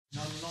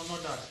no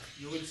dark.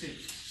 You will see.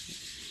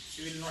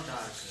 You will not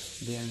dark.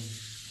 Then.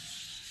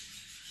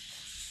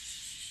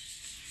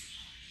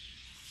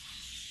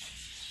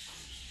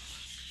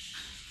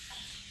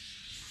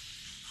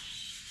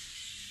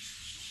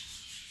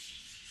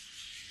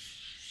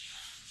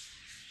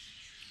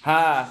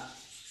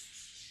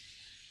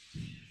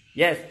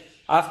 Yes,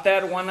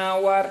 after 1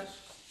 hour,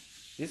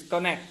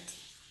 disconnect.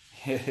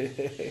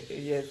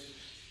 Yes.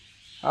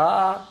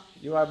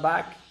 You are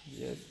back.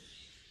 Yes.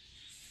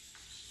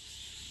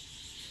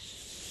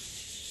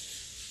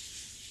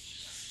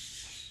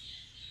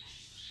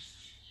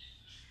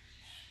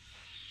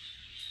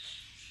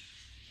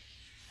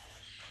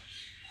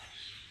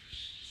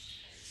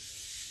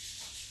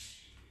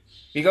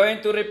 We're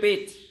going to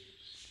repeat.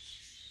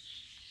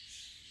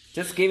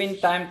 Just giving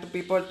time to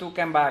people to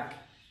come back.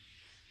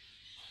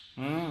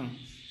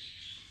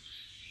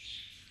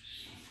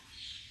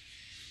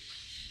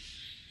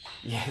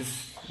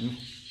 Yes.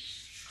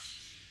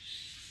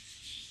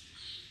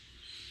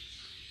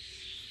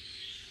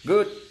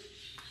 Good.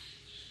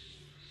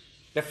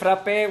 The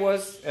frappe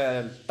was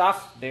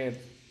tough there,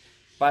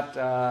 but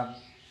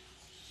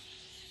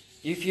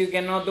if you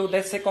cannot do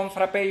the second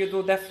frappe, you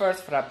do the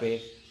first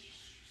frappe.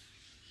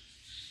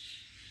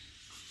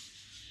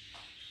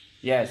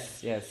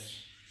 Yes, yes.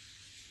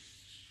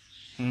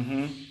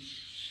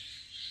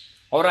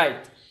 All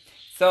right.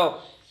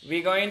 So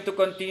we're going to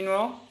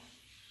continue.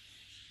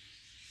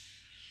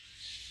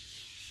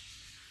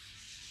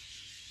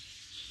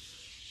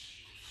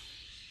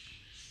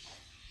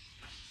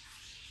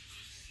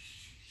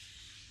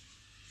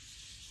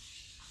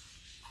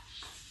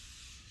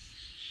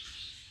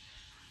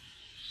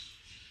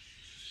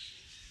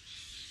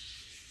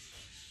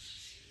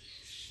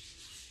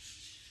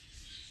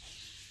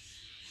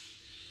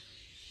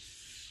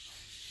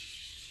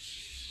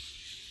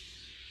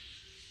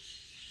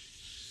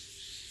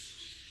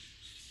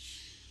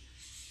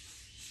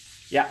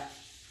 Yeah.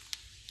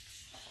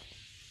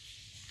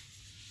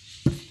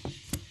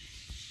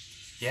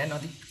 Yeah,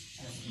 Nodi.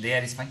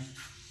 There is fine.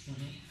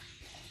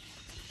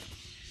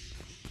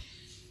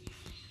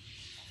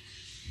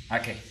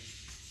 Okay.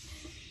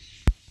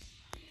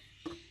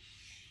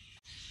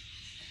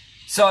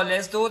 So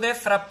let's do the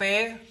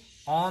frappe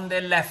on the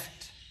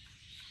left.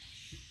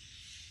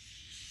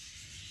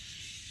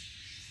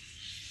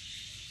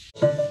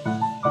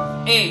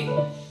 A.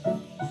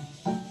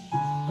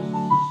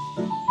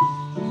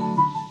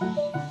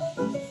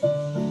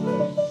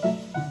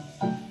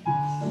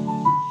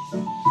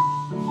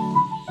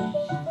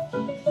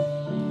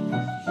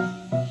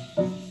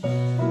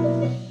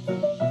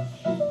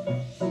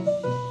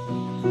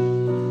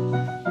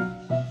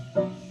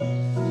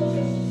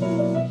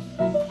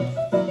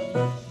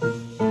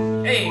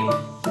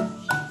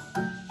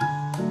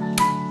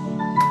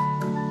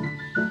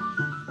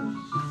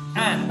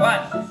 And 1,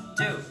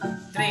 2,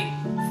 3,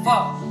 4,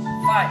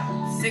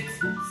 5, 6,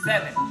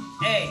 7,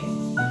 8.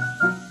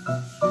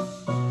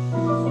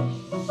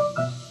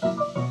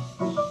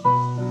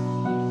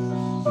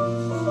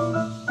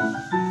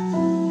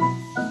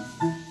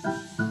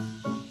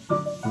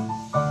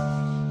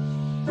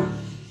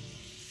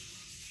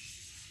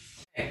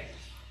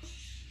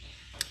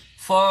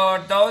 For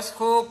those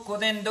who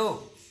couldn't do,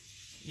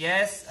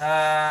 yes,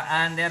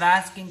 and they're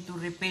asking to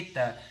repeat,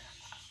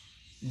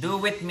 do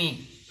with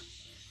me.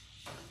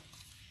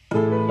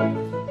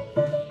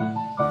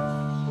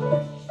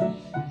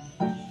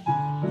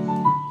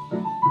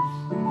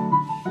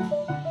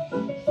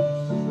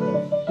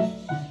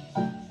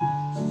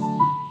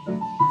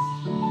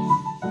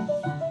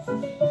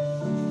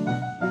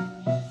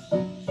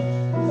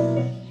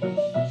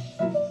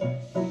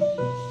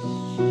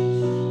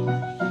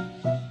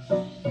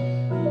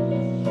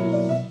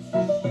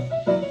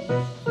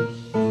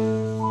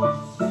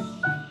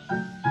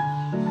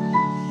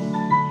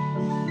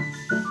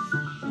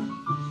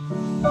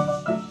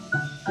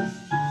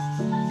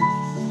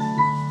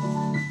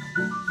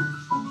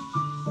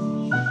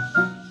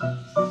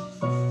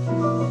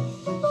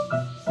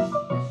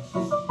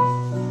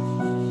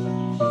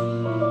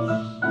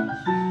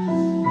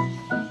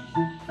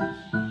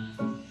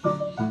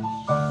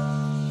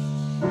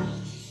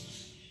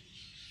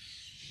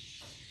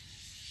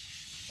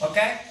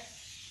 Okay?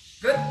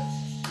 Good?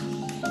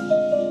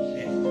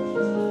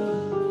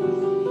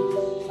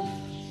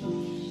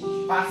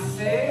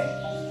 Passe,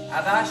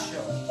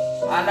 adagio,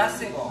 alla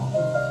seconda.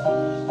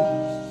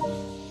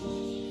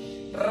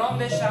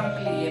 Ronde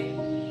champlier.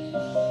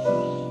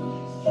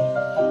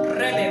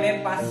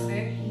 Releve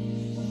passe.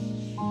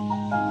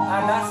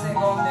 Alla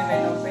seconda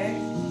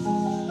développé.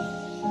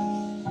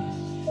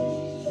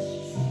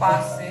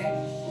 Passe,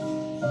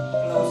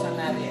 close en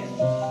arrière.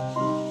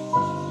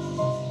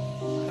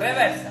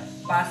 Reversa,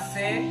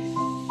 passe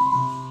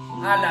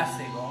a la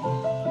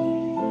seconde.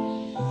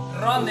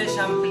 Ronde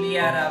champlier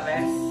à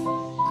revers.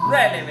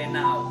 Releve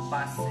now,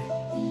 passe.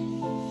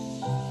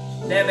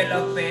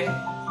 Développé.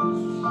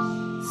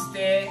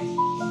 Stay.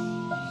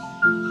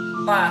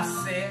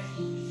 Passe.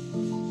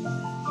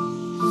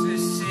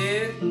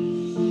 Sur.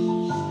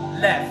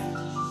 Left.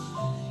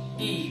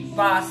 Eve.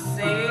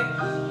 passé,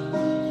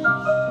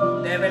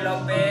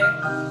 développé,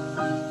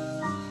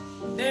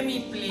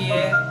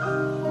 demi-plié,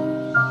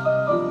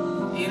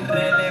 y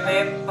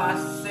relevé,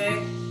 passé,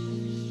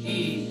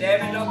 y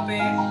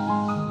développé,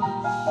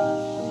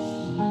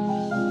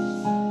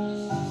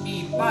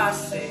 y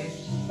passé,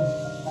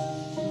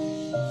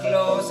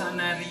 close en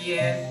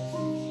arrière,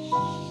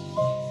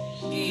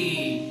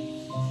 y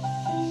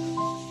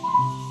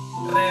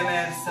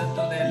reverse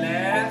to the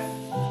left,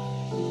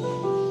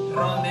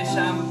 rond de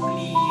champ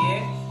plié,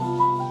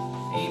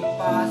 y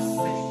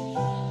passé,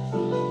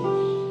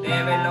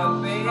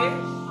 développé,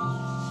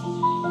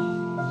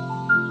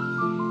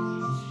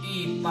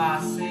 y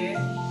passé,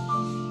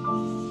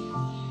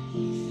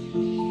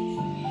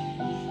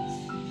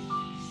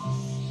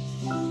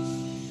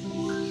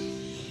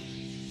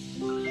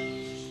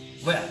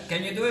 well,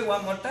 can you do it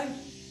one more time?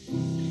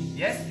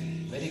 Yes?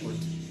 Very good.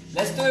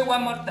 Let's do it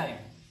one more time.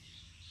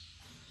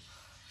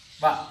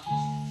 Va.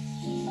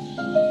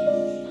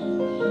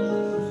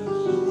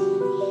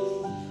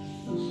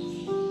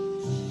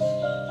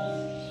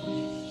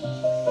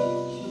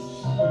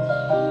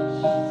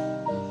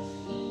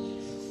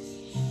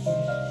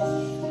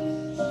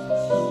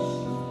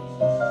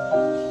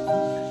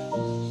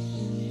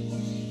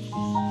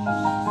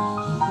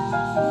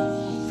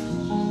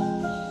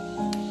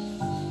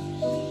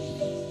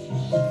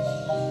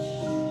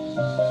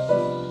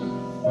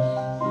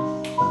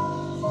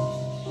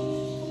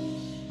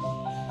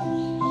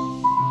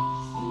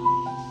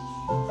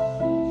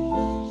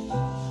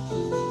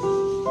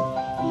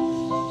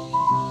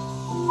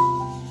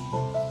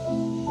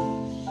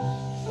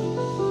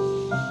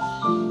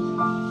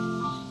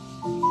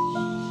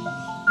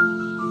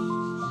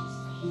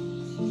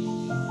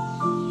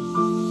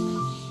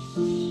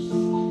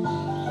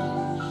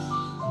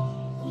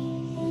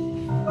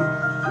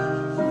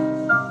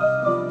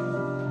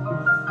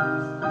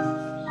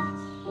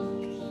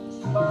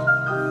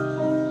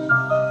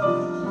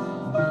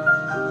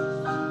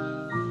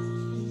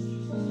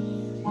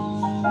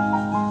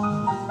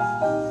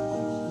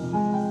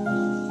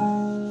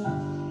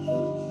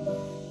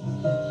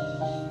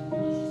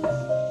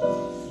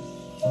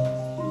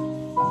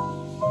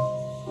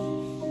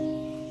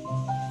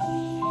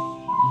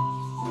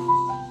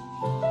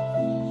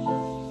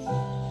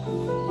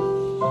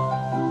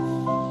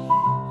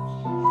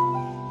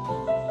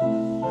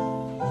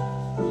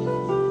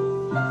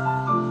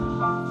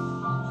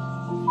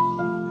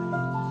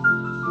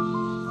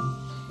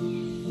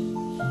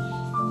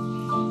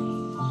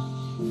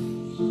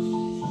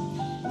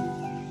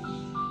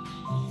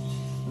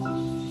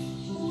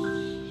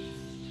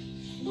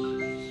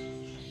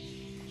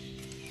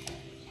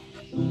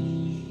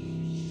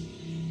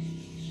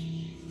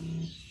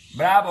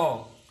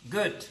 Bravo,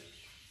 good.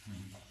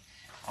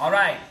 All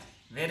right,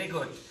 very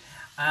good.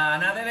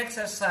 Another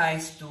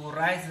exercise to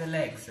raise the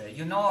legs.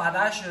 You know,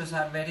 adagios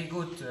are very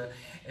good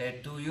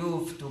to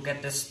you to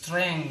get the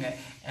strength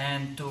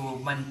and to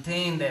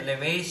maintain the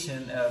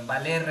elevation.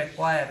 Ballet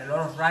requires a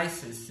lot of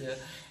rises.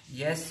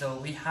 Yes, so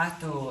we have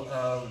to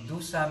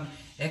do some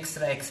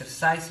extra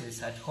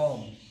exercises at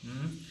home.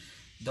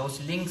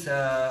 Those links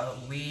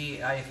we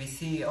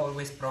IFBC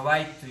always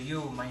provide to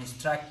you, my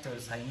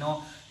instructors. I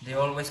know they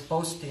always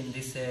posting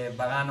these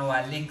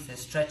Baganova links,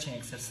 stretching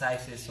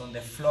exercises on the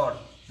floor,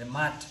 the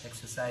mat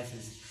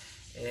exercises.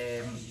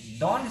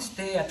 Don't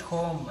stay at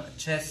home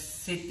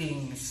just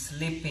sitting,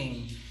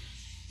 sleeping,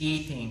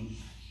 eating.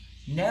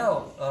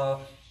 No,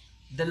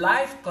 the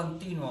life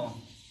continue.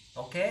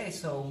 Okay,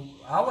 so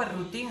our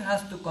routine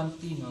has to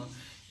continue.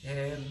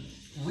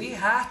 We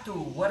have to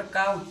work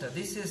out.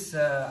 This is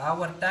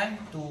our time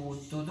to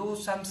do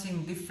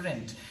something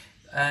different,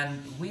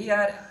 and we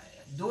are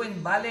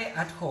doing ballet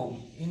at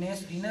home in a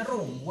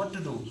room. What to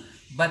do?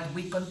 But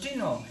we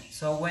continue.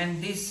 So when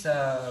this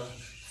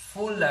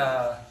full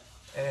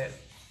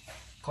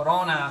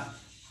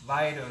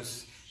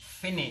coronavirus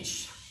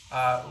finish,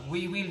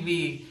 we will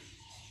be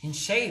in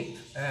shape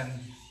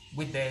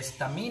with the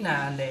stamina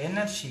and the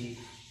energy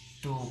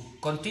to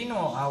continue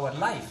our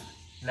life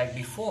like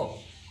before,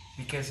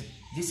 because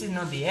this is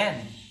not the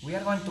end. We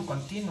are going to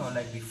continue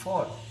like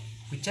before.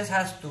 We just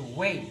have to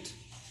wait.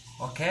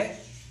 Okay?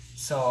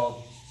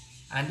 So,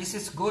 and this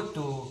is good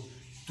to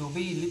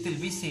be a little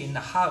busy in the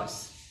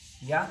house.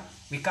 Yeah?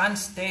 We can't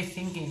stay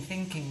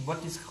thinking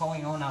what is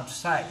going on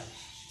outside.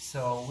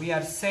 So we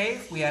are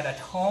safe, we are at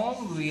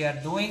home, we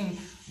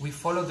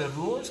follow the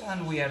rules,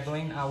 and we are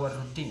doing our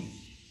routine.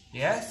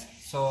 Yes?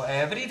 So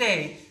every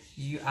day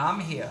I'm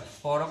here,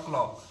 4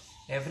 o'clock.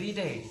 Every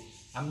day.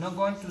 I'm not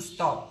going to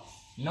stop.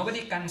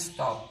 Nobody can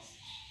stop.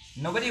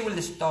 Nobody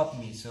will stop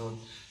me, so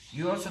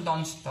you also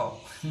don't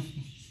stop.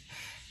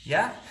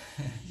 Yeah?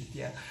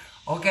 Yeah.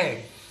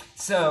 Okay,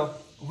 so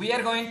we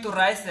are going to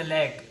raise the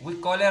leg. We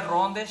call it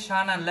rond de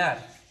champ en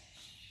l'air.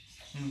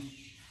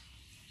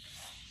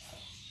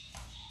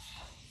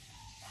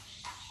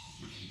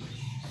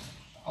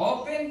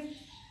 Open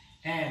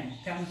and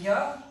come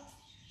here,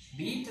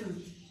 beat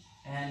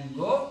and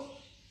go,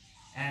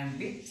 and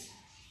beat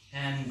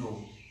and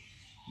go.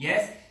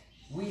 Yes?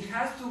 we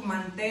have to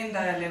maintain the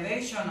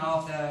elevation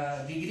of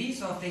the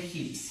degrees of the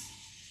hips.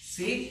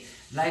 See?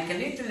 Like a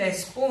little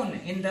spoon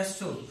in the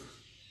soup.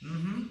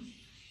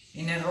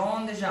 In a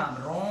round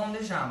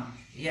jump.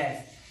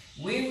 Yes.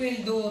 We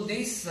will do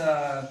this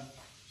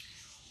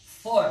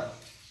 4.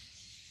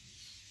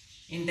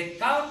 In the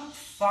count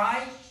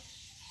 5.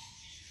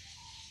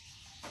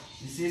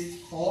 This is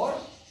 4.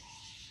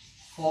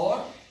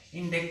 4.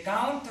 In the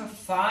count of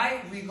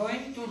 5, we're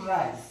going to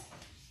rise.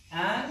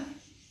 And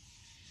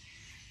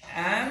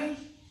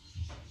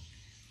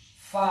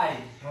 5.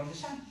 Round the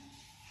jump.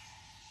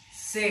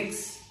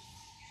 6.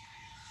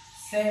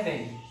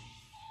 7,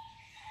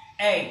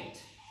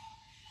 8.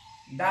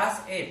 That's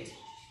it.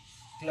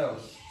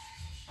 Close.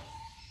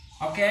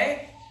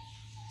 Okay?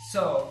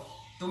 So,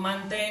 to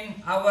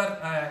maintain our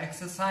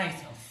exercise,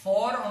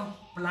 4 on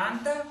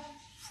plantar,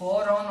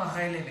 4 on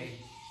releve.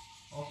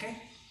 Okay?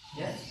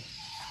 Yes?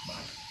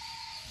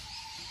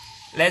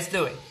 Let's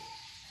do it.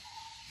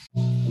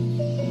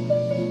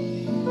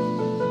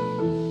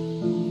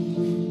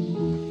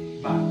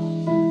 Back.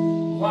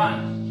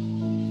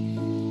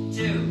 1,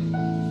 2,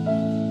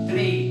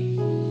 3,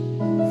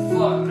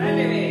 4,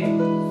 releve,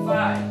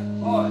 5,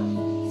 hold,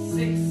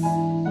 6,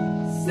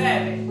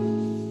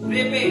 7,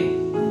 repeat,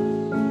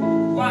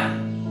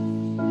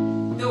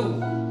 1,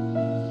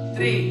 2,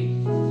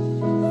 3,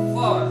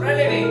 4,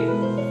 releve,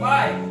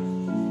 5,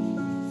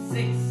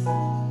 6,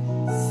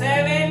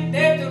 7,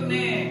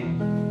 détournez,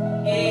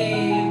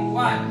 et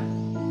 1,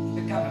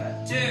 the camera,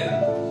 2,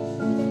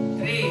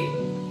 3,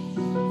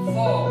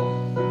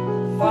 4,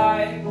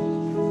 5,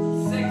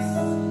 6,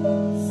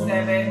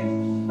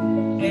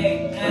 7,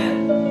 8,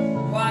 and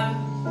 1,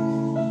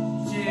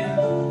 2,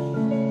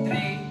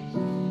 3,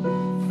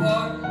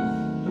 4,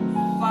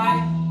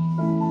 5,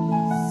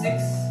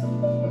 6,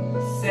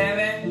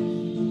 7,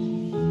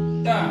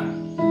 turn,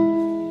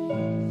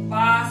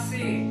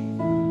 passer,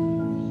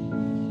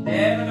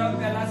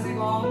 développe la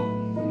seconde,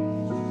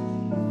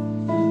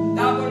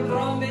 double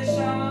rond de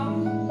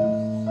chambre,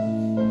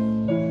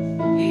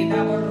 et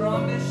double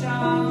rond de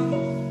chambre,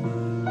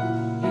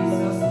 et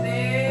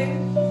sauter,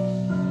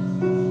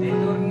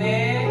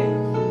 détourner,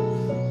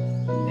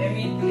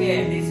 demi-plié.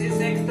 This is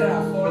extra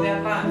for the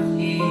advance.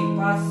 Et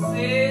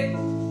passer,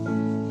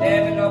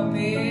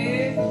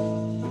 développer,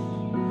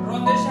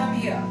 rond de chambre,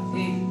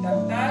 et tac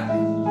tac,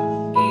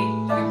 et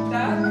tac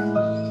tac,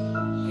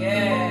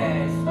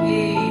 yes,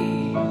 et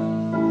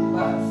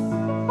passe.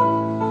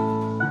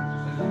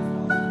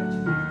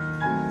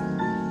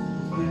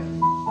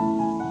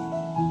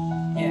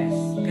 Yes,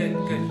 good.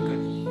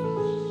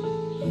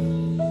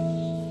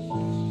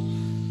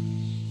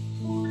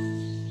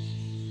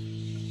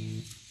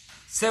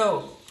 So,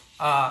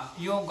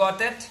 you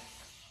got it?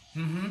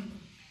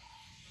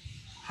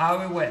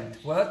 How it went?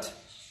 What?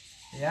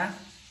 Yeah?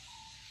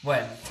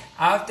 Well,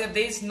 after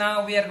this,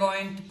 now we are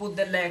going to put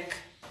the leg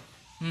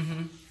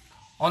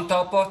on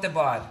top of the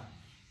bar.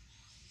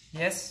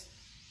 Yes?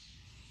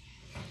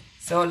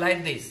 So,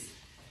 like this.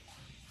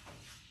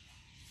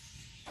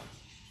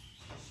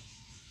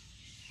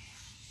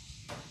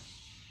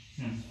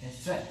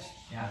 Stretch.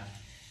 Yeah.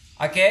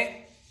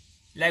 Okay?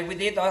 Like we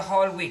did the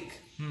whole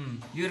week.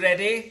 You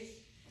ready?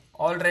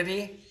 All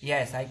ready?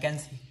 Yes, I can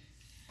see.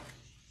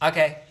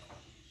 Okay.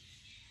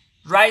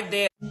 Right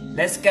there.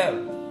 Let's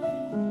go.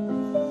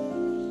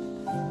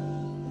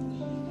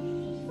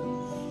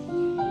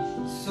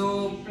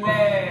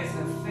 Suplex.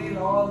 Feel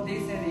all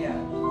this area.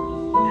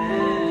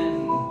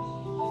 And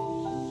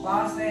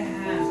pass the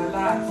hands.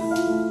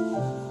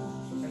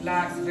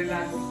 Relax.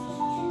 Relax.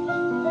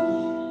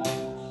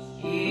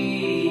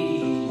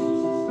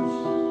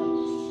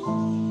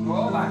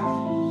 Go back.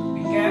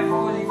 Be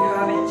careful if you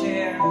have a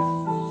chair.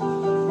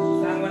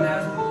 Someone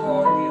has to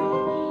hold you.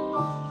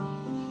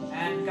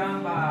 And come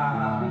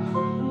back.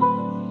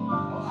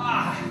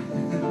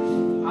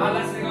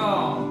 Alla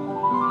seconda.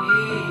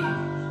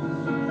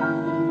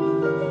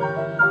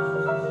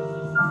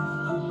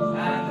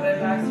 And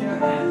relax your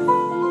hands.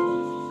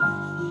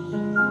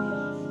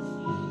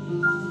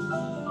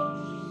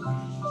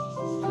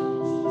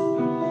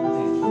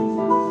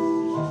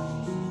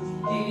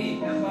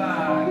 Come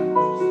back.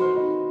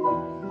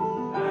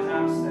 And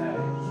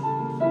upstairs.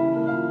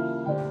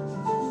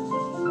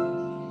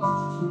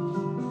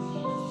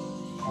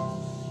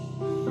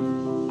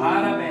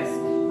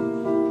 Arabesque.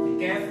 Be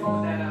careful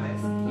with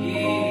arabesque.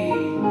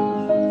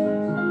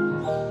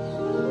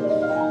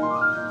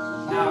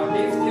 Now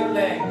lift your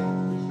leg.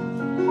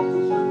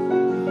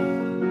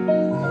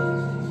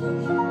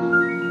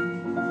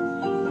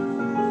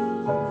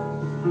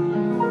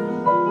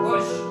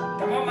 Push.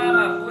 Come on,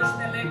 mama. Push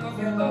the leg of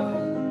your daughter.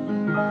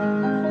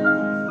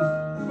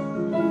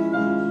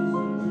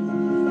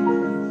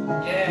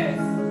 Yes.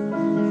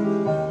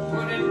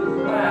 Put it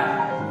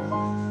back.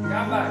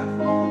 Come back.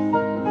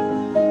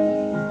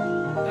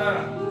 Turn.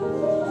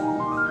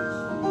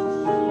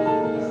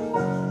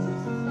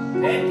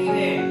 Retirez.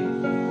 Yes.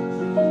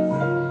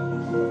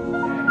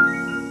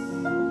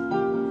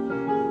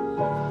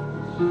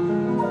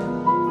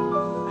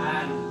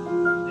 And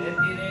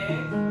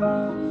retirez.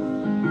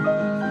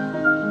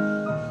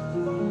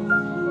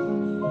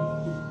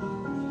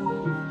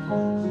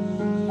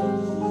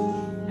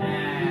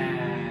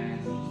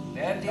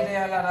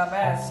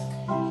 arabesque.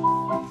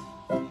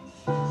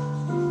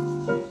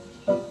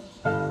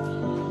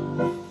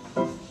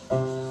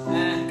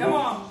 And come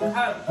on,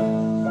 help.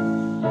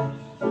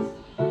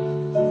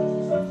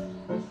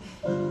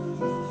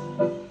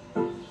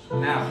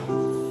 Now,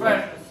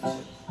 first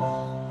position.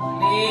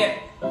 Clear.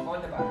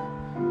 Hold the back.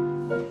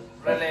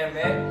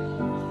 Releve.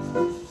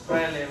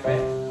 Releve.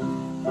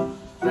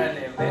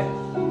 Releve.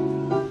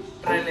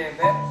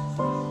 Releve.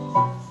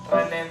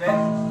 Releve.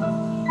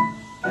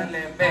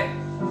 Releve.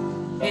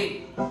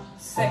 8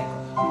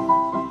 seconds.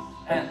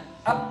 And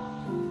up.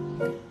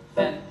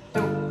 And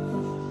 2.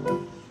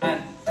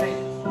 And 3.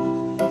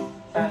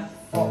 And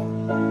 4.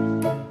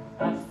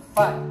 And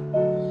 5.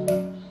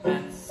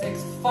 And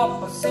 6. 4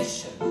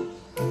 position.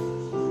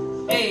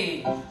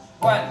 8.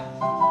 1.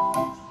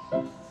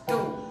 2.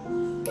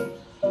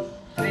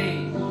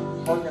 3.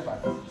 Hold the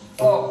back.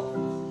 4.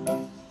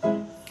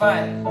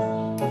 5.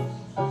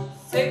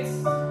 6.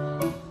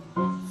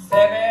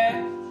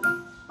 7.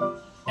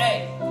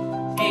 8.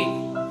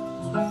 8.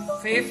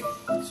 Fifth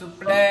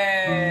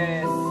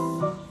suplex.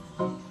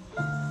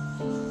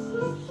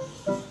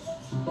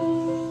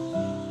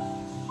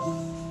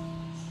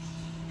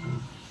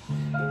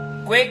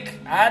 Quick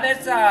other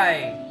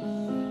side.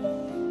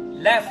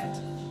 Left.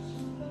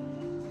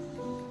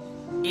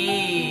 E.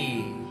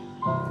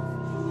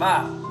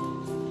 Back.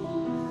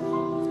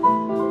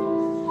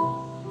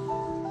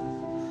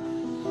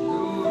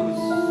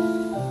 Loose.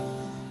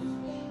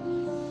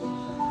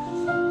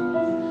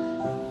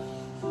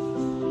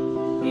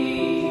 E.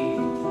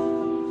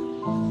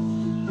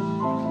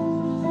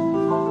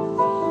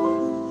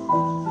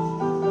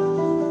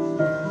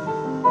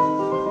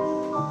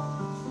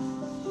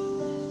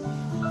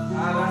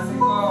 A la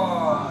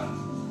second.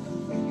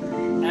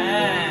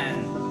 And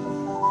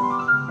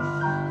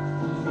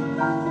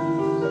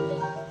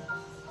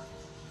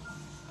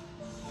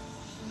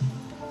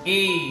E.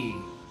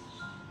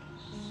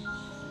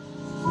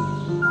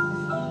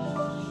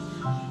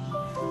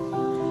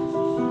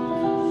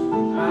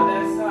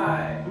 Other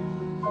side.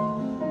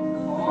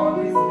 All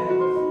these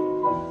legs.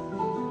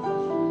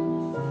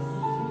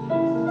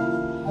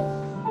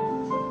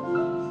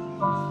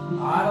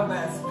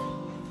 Arabesque.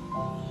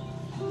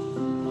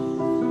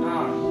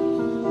 Down.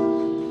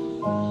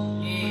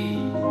 E.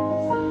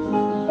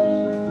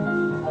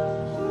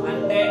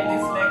 And then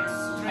this leg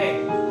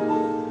straight.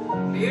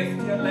 Lift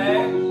your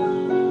leg.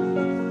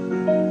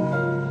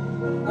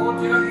 Put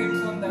your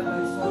hips on the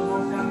leg so no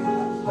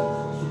coming.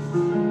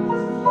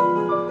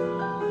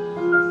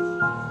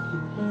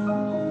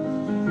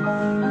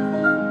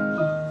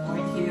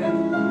 Point here.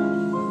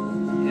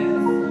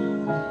 Yes.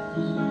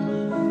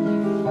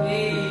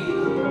 E.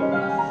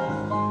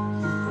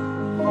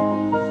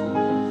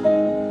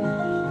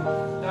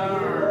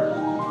 Turn.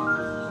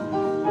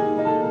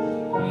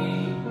 E.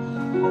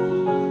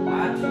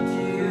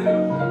 Attitude.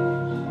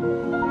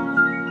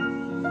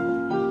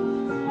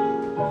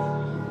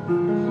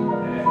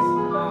 Yes.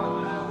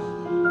 Now.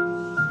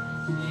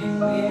 E.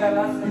 Clear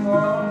la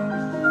seconda.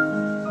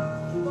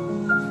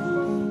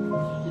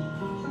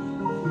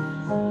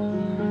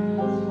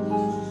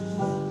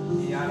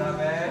 E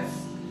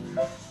arabesque.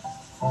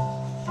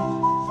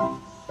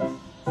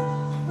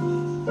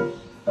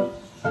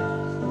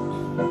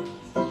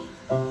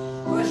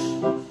 Push.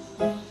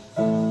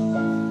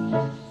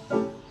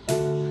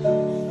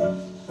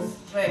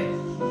 Straight.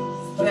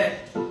 Straight.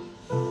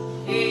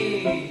 E.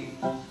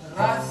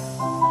 Thrust.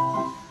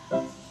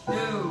 2.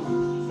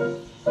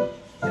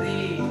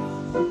 3.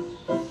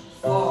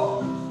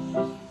 4.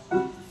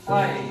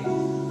 5.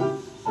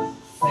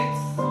 6.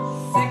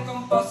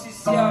 Second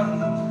position.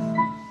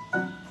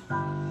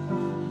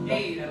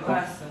 8.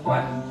 Rest.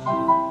 1.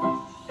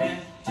 And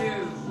 2.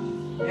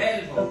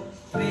 Elbow.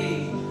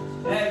 3.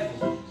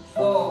 Elbow.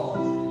 4.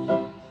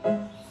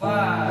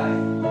 5.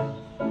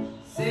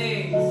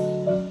 6.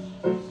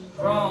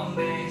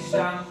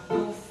 Roundation.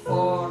 2.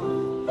 4.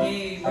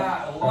 Eva.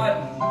 1.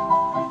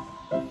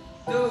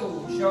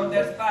 2.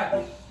 Shoulders back.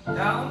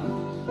 Down.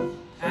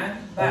 And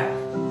back.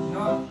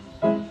 No.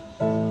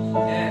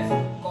 Yes.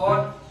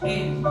 Core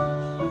in.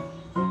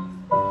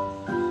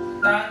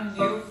 Stand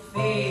your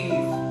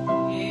feet.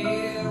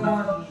 Here.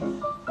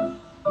 1.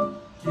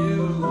 2.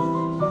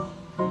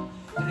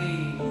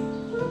 3.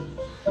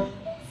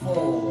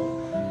 4.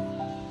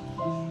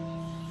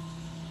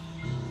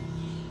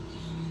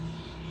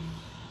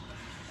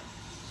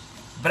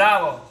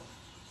 Bravo.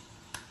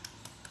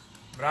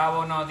 Bravo,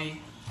 Nodi.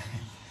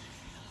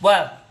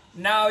 Well,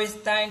 now it's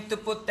time to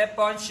put the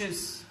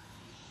punches.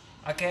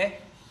 Okay?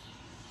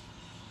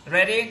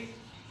 Ready?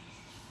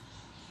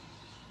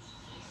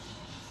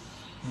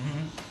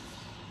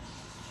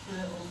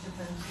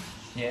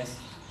 Yes.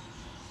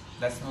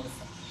 That's not the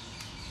fun.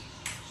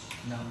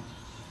 No.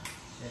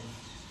 Yes.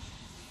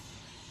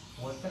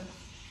 What's that?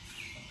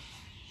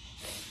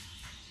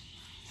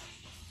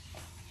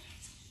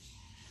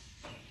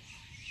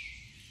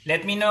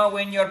 Let me know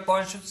when your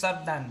punches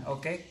are done,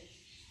 okay?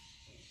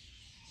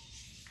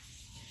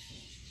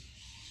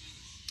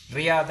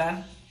 Ria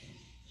done?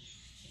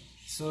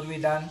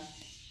 Survi done?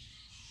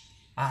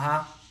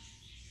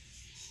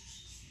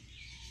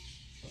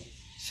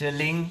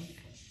 Shilling.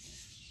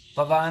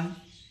 Pavan.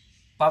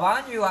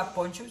 Pavan, you have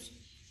ponchos?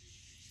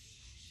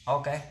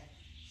 Okay.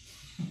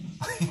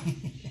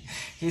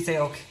 He say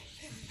okay.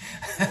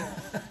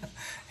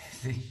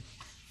 See.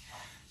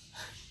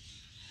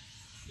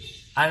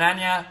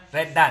 Ananya,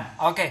 red done.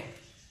 Okay.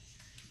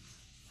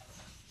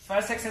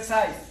 First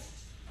exercise.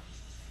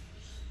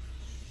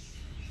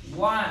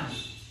 1,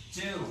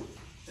 2,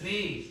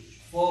 3,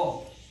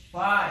 4,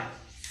 5,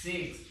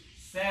 6,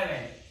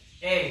 7,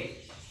 8.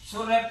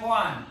 Sur le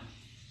point.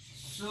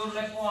 Sur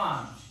le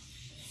point.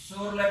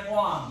 Sur le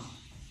point.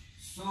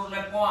 Sur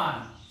le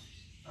point.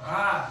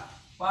 Ra,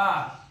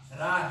 pa,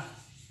 ra,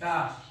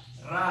 ta,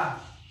 ra,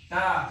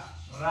 ta,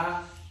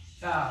 ra,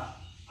 ta,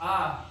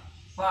 a,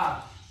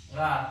 pa,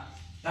 ra,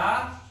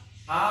 ta,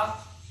 a,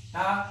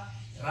 ta,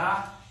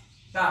 ra,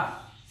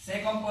 ta.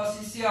 Second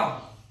position.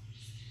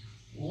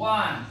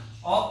 1,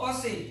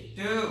 opposite,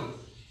 2,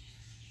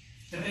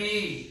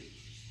 3,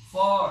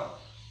 4,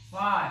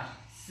 5,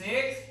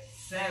 6,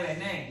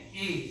 7, 8.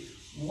 E.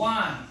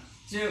 1,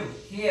 2,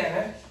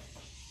 here.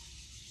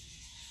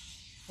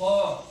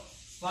 4,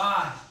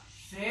 5,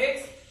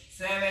 6,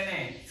 7,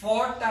 8.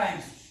 4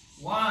 times.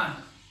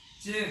 1,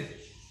 2,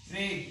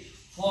 3,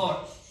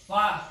 4,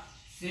 5,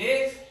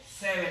 6,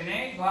 7,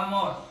 8. One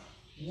more.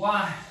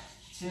 1,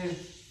 2,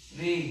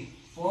 3,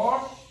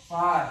 4,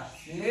 5,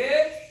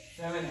 6,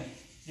 7, 8.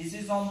 This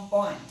is on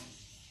point.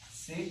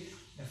 See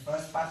the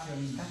first part you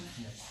understand?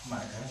 Yes.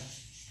 Mark.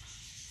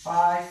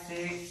 5,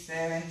 6,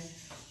 7,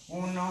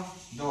 1,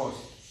 2,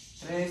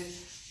 3,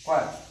 4,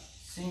 5,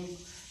 6,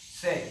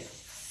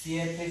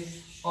 7, 8,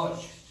 1,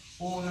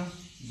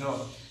 2,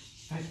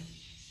 3,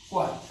 4,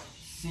 5,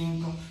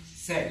 6,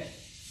 7,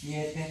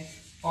 8,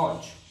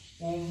 1,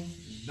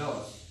 2,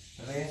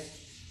 3,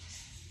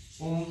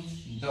 1,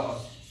 2,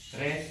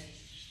 3,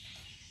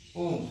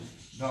 1,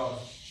 2,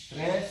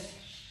 3,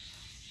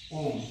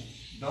 1,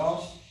 2,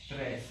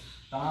 3.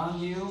 Down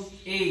you.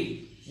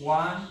 E.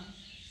 1,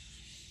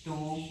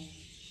 2,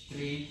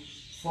 3,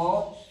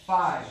 4,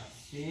 5,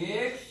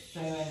 6,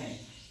 7, 8.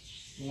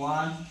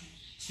 1,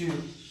 2,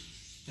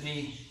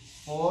 3,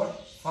 4,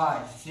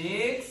 5,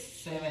 6,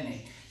 7,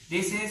 8.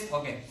 This is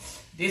okay.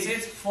 This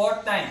is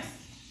 4 times.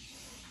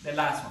 The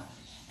last one.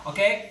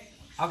 Okay?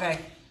 Okay.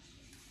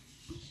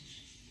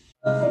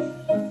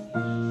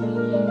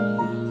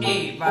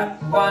 E. But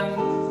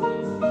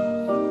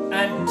 1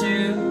 and 2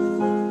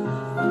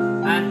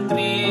 and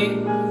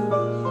 3,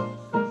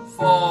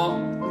 4.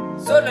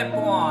 Sur le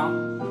point.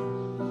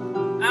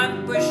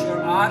 And push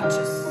your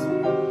arches.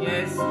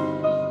 Yes.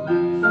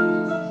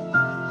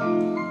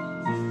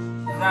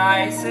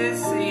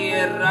 Rises,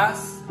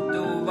 ras,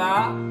 tu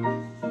va.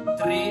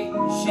 3,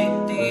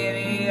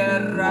 shitiri,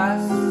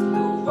 ras,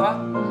 tu va.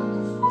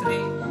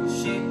 3,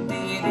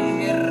 shitiri,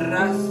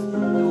 ras,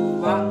 tu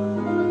va.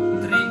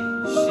 3,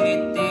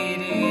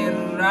 shitiri,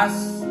 ras,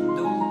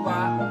 tu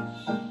va.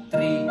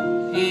 3,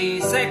 e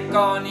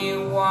second, e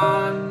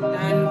 1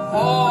 and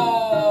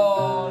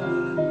hold.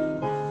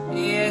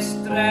 E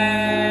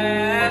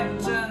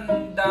stretch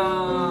and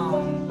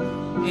down.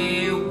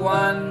 E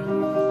 1,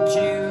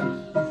 2,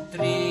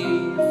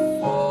 3,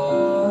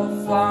 4,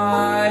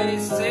 5,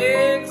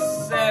 6,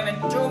 7.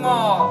 2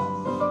 more.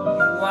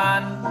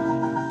 1,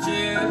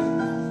 2,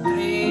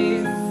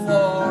 3,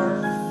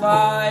 4,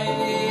 5.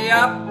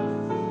 Up.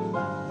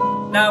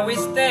 Now we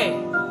stay.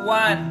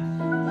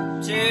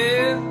 1,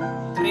 2,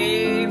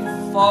 3,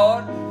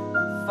 4,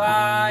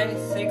 5,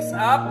 6.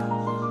 Up.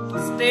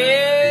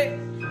 Stay.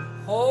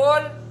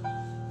 Hold.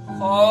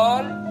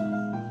 Hold.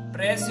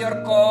 Press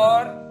your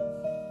core.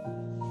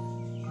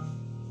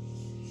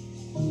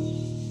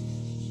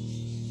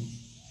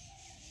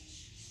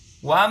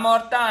 One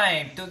more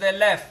time to the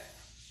left.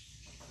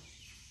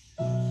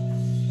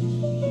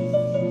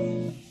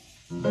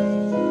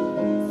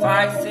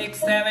 5, 6,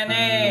 7,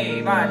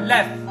 8. One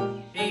left.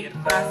 Y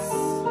ras.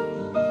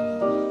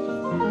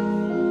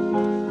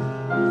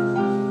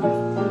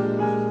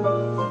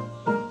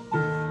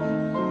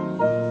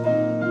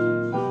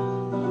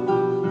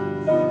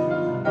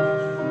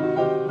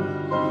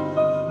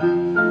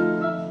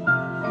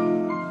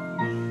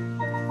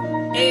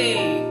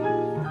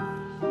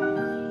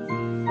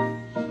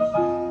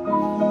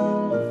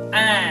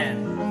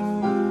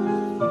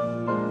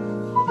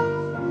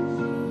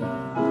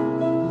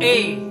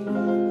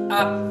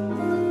 Up.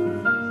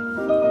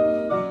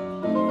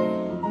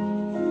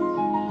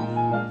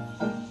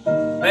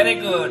 Very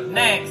good.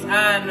 Next,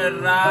 and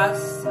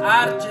ras,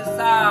 arches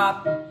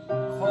up.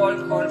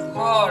 Hold, hold,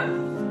 hold.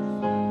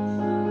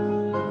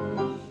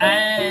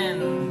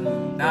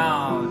 And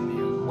down.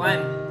 1,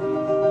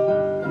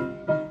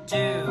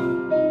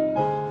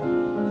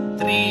 2,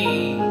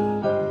 3,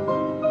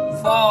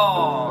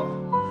 4,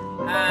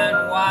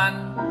 and 1.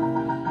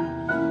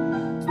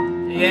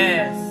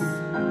 Yes.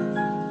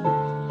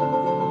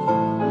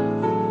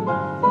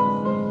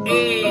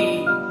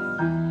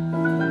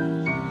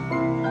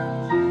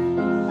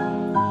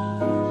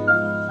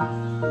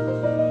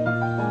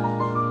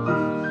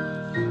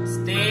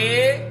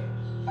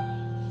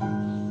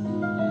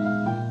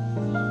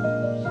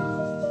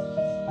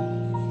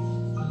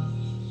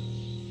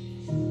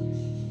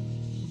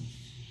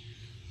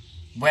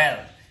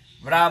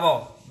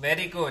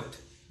 Very good.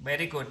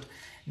 Very good.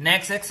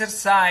 Next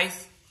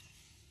exercise.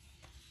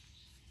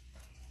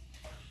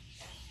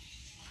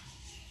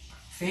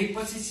 Sí,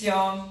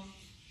 posición.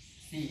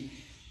 Sí.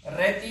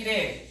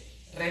 Retiré.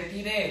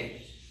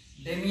 Retiré.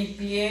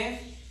 Demi-plié.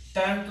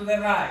 Turn to the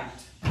right.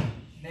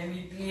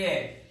 Demi-plié.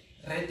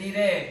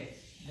 Retiré.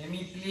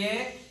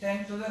 Demi-plié.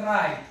 Turn to the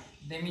right.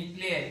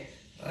 Demi-plié.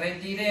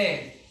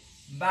 Retiré.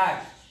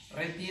 Back.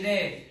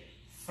 Retiré.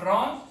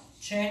 Front.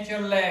 Change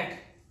your leg.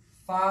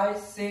 5,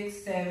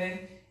 6,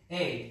 7,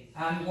 8.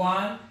 And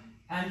 1,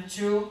 and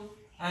 2,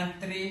 and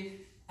 3,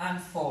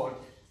 and 4,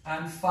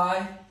 and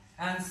 5,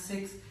 and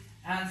 6,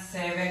 and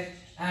 7,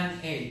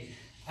 and 8.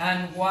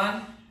 And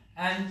 1,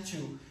 and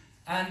 2,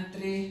 and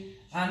 3,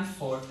 and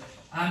 4,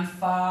 and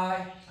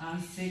 5,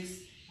 and 6,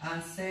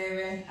 and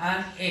 7,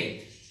 and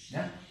 8.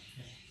 Yeah?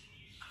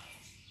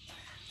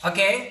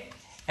 Okay,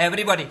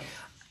 everybody.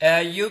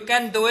 You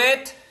can do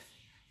it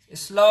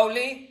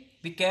slowly.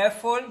 Be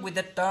careful with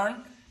the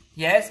turn.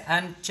 Yes,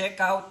 and check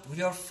out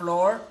your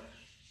floor.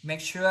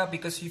 Make sure,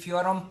 because if you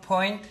are on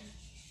point,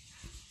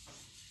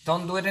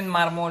 don't do it in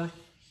marble.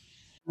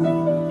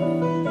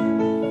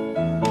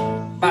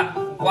 Back.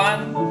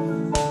 1,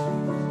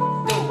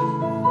 2,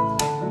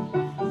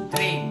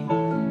 3,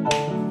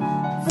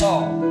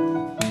 4,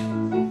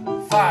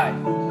 5,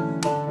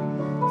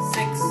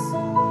 6.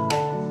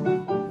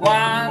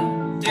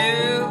 1,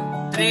 2,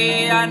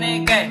 3, and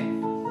again.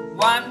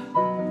 1,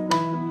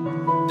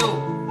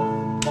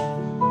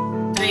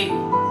 3,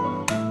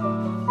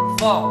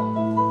 4,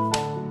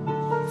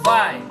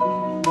 5,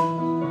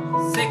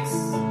 6.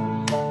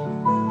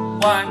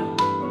 1,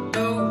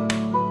 2,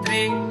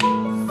 3,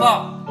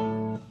 4.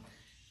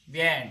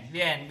 Bien,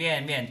 bien,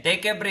 bien, bien.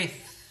 Take a breath.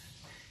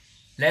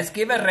 Let's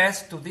give a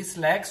rest to this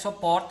leg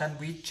support and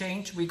we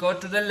change. We go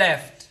to the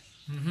left.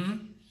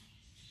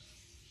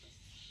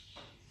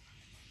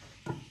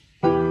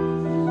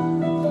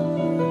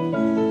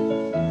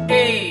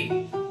 Hey,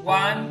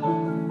 1,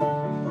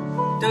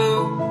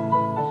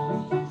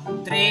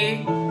 2,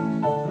 3,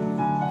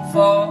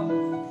 4,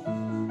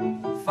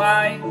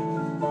 5,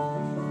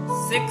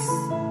 6,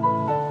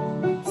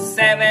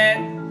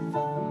 7,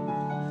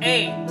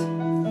 8.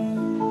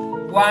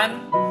 1,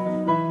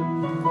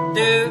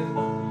 2,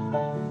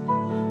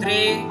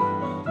 3,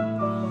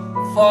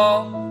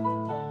 4,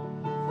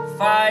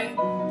 5,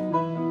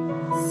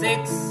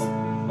 6,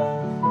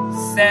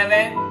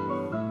 7,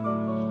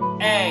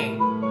 8.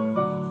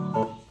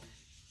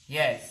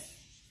 Yes,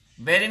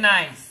 very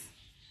nice.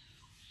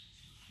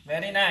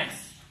 Very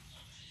nice.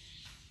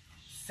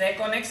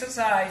 Second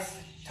exercise,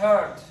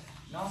 third.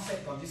 No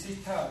second, this is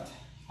third.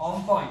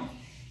 On point.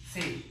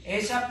 See,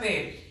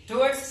 échappé.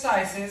 2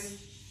 exercises.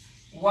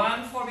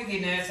 1 for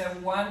beginners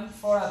and 1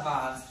 for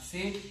advanced.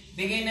 See,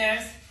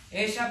 beginners,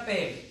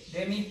 échappé.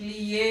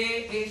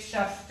 Demi-plié,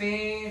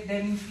 échappé,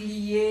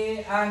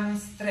 demi-plié, and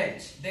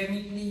stretch.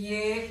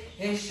 Demi-plié,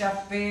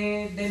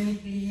 échappé,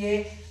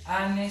 demi-plié,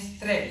 and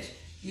stretch.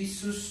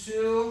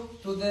 Isusu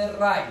to the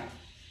right.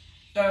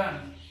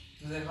 Turn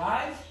to the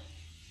right,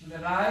 to the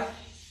right,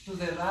 to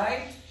the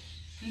right.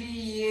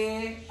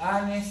 Plié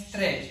and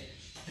stretch.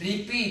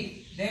 Repeat.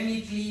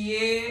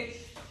 Demi-plié,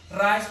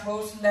 rise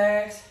both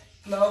legs,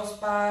 close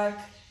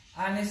back,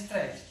 and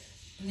stretch.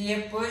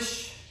 Plié,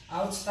 push,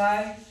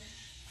 outside,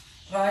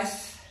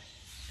 rise,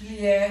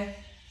 plié,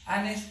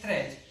 and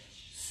stretch.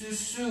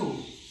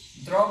 Susu,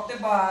 drop the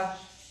bar,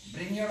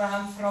 bring your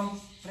arm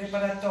from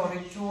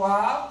preparatory to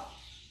up,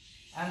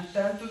 and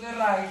turn to the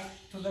right,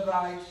 to the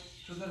right,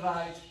 to the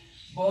right.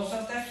 Both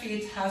of the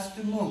feet has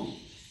to move.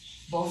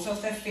 Both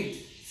of the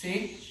feet,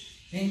 see?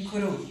 In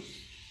crew.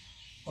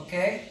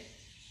 Okay?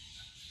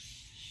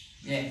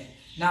 Yeah.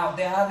 Now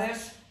the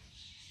others.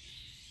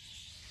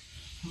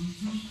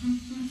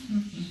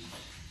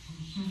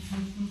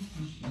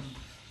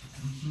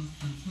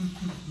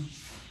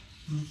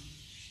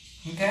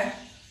 Okay?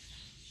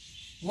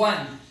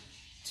 1,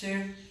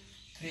 2,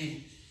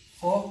 3,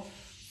 4,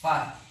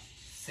 5,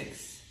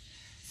 6,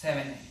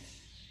 7, 8.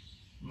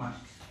 Mark.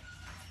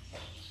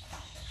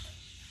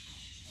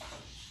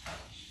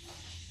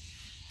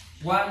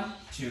 1,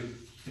 2,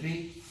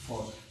 3,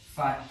 4,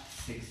 5,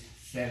 6,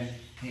 7,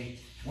 8.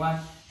 1,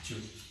 2,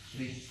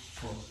 3,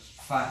 4,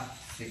 5,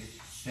 6,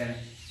 7,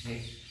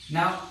 8.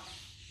 Now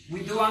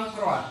we do en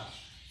croix.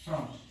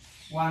 Front.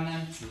 1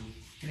 and 2,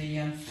 3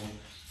 and 4,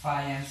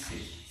 5 and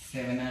 6,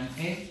 7 and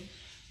 8.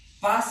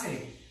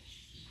 Passe.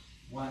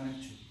 1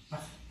 and 2.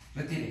 Passe.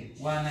 Retire.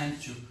 1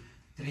 and 2,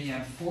 3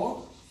 and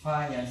 4,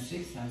 5 and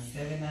 6 and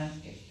 7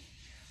 and 8.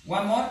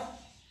 One more.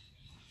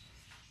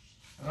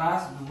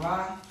 Ras,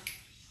 droit.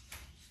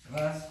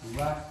 Ras,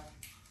 droit.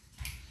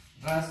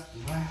 Ras,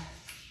 droit.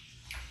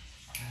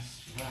 Ras,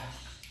 droit.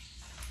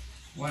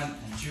 1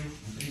 and 2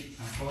 and 3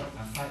 and 4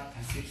 and 5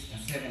 and 6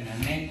 and 7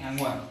 and 8 and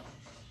 1.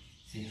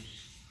 See.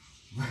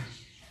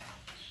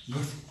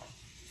 Good.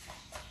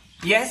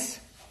 Yes?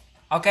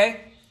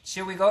 Okay.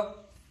 Shall we go?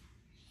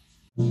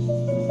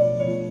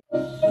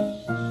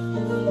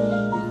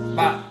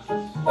 Back.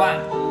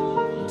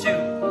 1,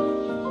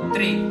 2,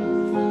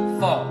 3,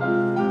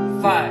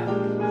 4, 5,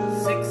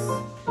 6,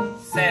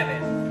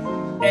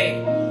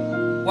 8.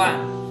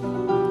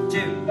 1, 2,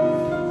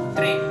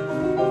 3,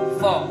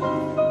 4,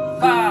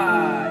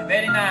 5.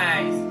 Very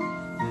nice.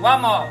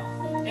 One more.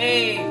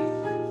 8.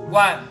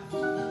 1,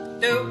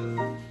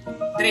 2,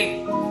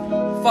 3,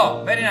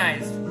 4. Very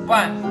nice.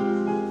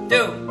 1,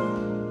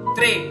 2,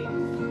 3,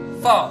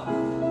 4.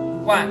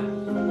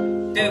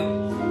 1, 2,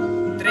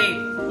 3,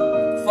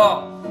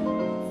 4,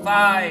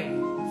 5,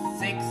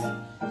 6,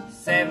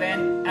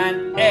 7,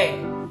 and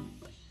 8.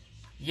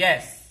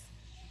 Yes.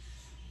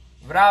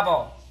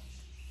 Bravo.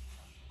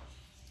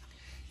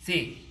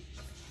 See.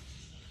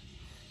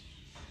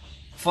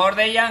 For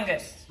the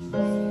youngest. 1,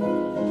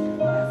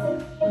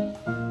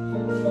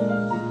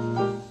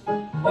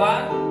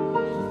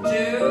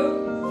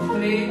 2,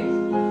 3,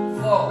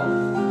 4,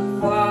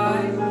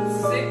 5,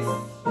 6,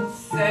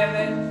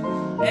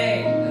 7,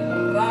 8.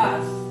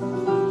 Ras.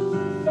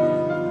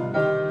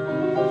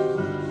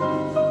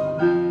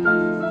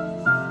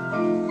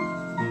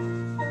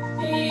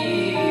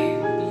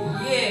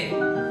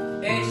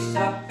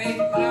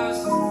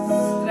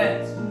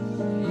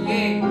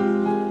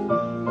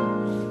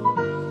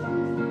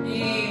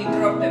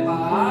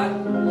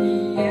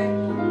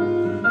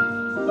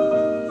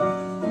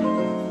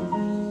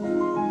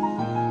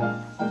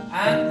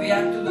 And we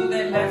have to do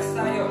the left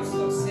side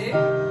also, see?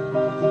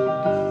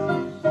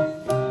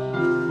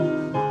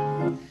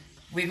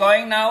 We're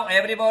going now,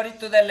 everybody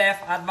to the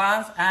left,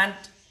 advanced and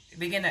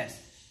beginners.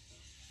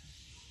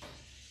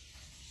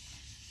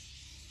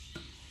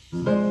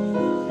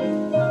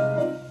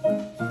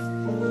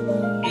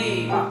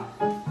 Eva.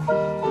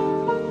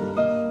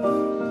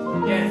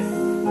 Yes.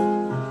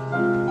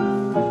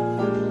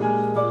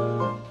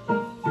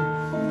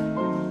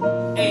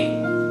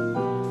 8.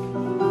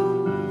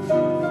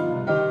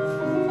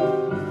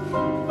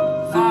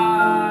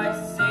 5,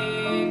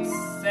 6,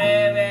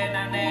 7,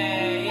 and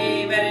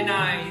 8. Very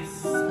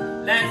nice.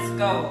 Let's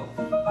go.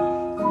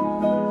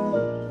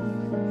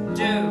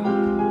 2,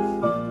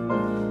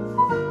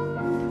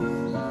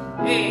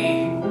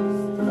 8.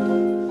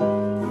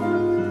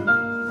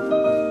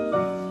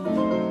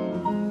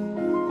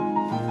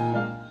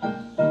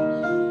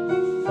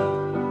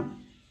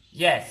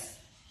 Yes.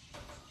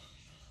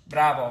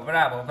 Bravo,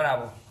 bravo,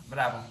 bravo,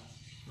 bravo.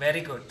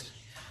 Very good.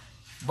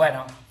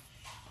 Bueno.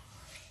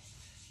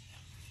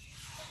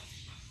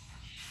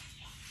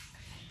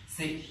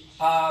 See,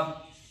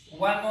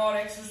 one more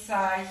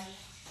exercise,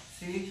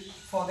 see,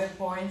 for the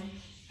point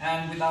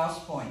and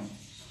without point.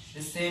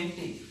 The same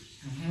thing.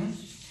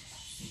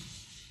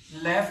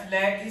 Left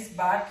leg is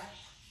back.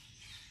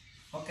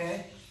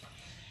 Okay.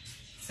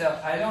 So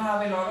I don't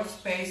have a lot of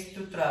space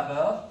to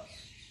travel.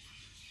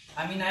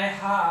 I mean, I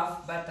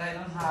have, but I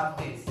don't have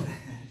this.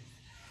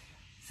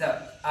 So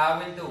I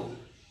will do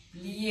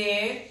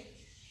plié,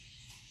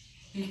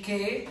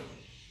 piqué,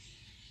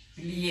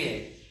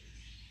 plié.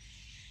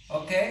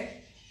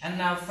 Okay? And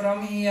now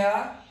from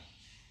here,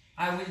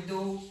 I will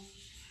do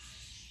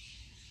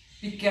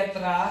piqué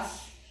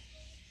atrás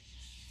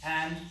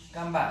and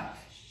come back.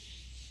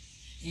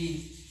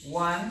 E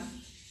 1,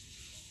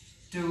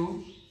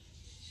 2,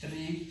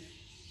 3,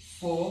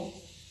 4,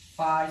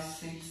 5,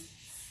 6,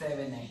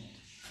 7, 8.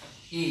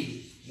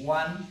 E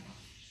 1,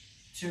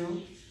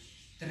 2,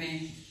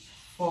 3,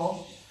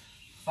 4,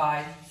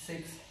 5,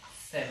 6,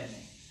 7,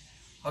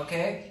 8.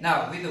 Okay?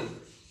 Now we do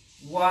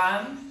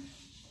 1,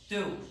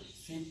 2.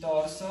 See,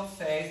 torso,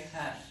 face,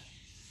 hand.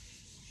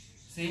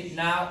 See,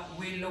 now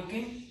we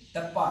looking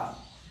the palm.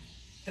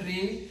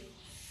 3,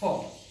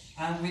 4.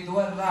 And we do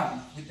a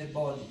ramp with the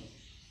body.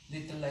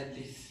 Little like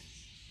this.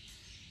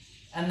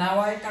 And now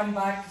I come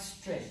back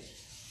straight.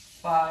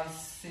 5,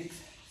 6,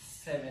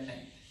 7,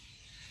 8.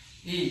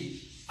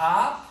 E,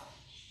 up,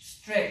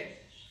 straight,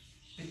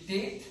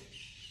 petit.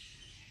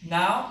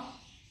 Now,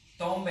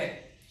 tombe.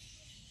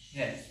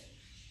 Yes.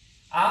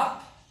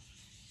 Up,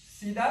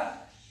 see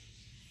that?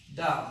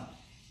 Down.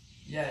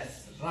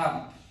 Yes,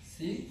 ramp.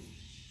 See?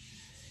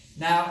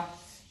 Now,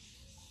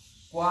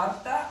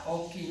 cuarta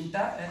or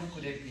quinta and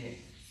coup de pied.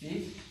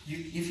 See?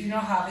 If you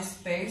don't have a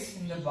space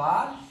in the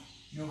bar,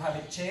 you have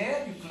a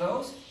chair, you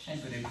close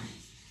and coup de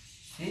pied.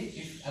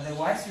 See?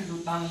 Otherwise, you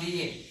do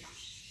tanglier.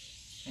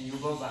 And you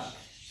go back.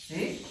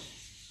 See?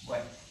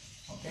 Well,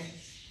 okay.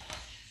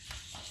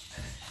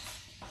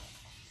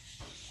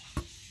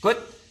 Good.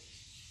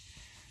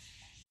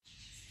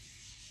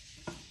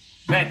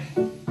 Ready.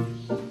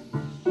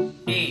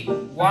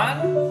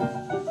 1,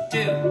 2,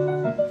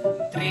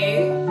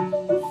 3,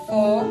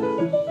 4,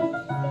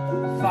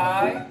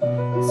 5,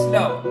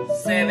 slow,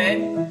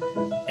 7,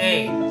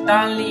 8,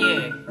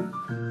 tanglier,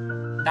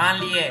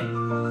 tanglier,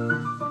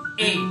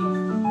 8,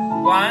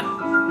 1,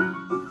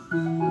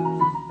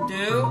 2,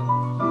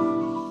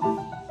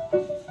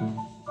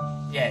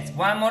 yes,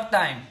 one more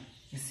time,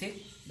 you see,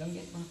 don't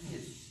get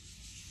confused.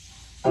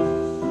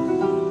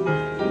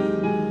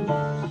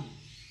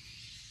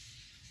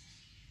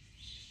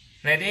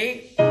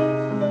 Ready?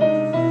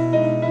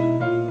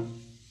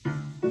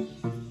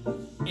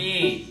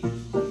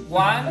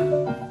 1,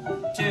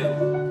 2,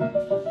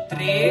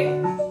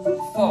 3,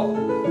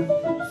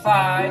 4,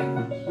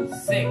 5,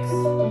 6,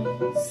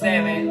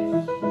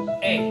 7,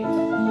 8.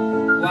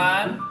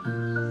 1,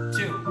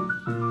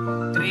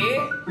 2, 3.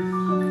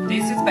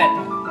 This is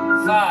better.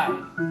 5,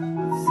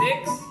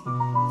 6,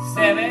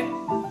 7,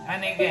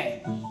 and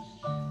again.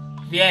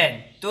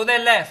 Bien, to the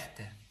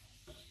left.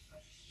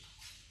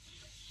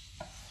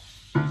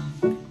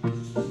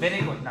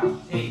 Very good now.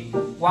 8.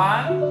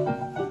 1,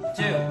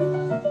 2,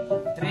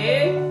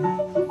 3,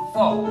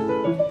 4,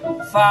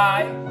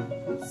 5,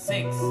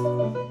 6,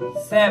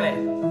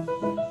 7,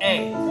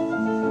 8.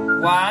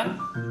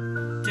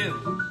 1, 2,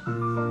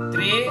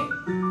 3,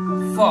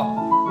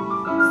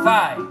 4,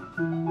 5,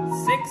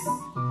 6,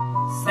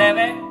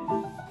 7,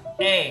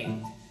 8.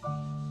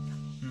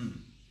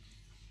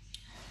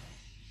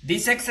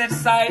 This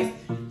exercise,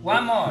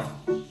 one more.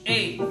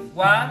 8.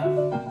 1,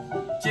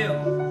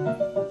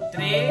 2,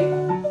 3,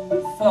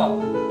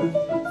 4,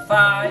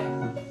 5,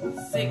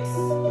 6,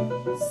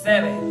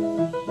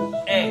 7,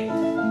 8.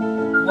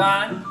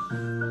 1,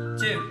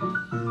 2,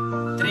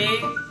 3,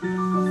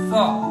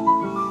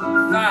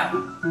 4, 5,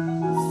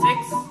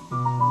 6,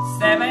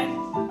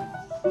 7,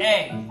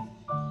 8.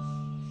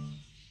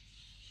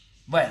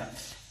 Well,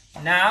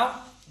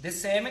 now the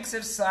same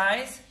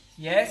exercise,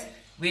 yes,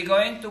 we're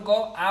going to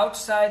go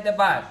outside the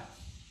bar,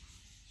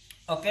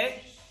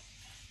 okay,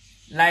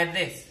 like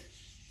this.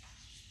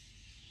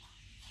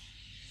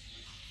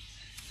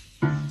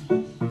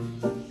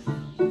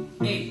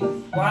 8.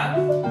 1,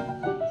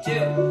 2,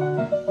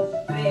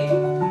 3,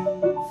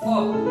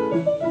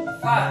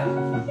 4, 5,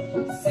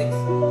 6,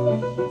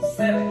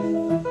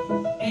 7,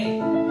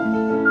 8.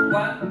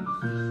 1,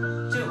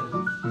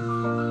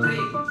 2, 3,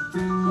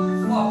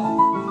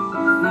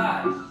 4,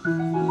 5,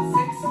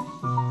 6,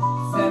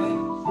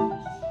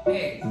 7,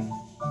 8.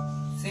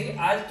 See,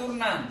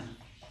 alternando.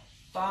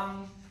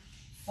 Turn,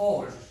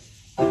 fold,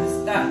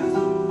 and start.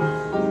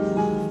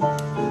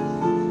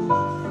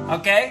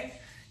 Okay?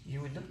 You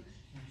will do?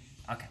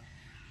 Okay.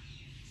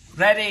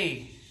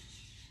 Ready?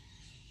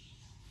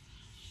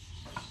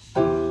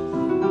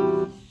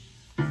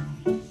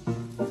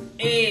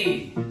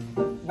 Eight.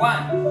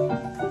 1,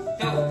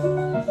 2,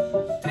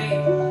 3,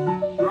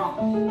 wrong.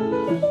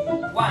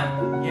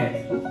 1,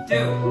 yes.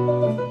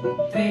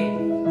 2, 3,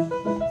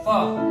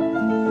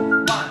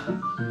 4.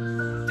 1,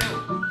 2,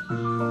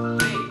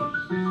 3,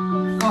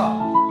 4.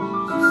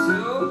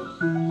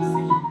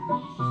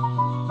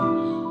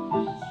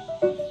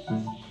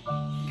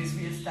 Because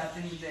we are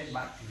starting with the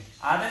back.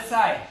 Other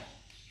side.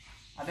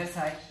 Other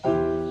side.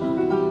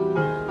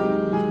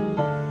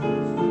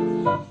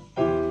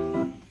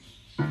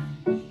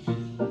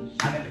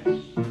 Other way.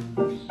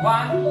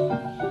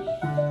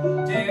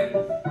 1, 2,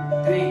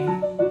 3,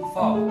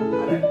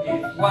 4. Other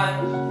way.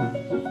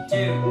 1,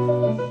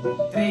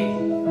 2, 3.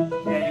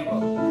 There you go.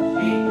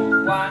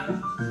 8.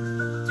 1,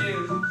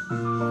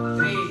 2,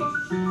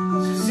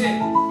 3. Sit.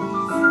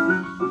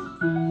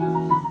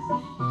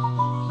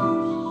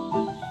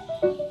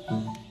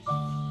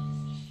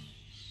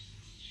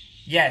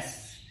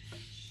 Yes.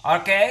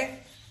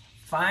 Okay.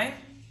 Fine.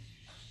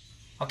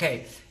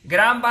 Okay.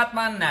 Grand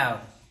Batman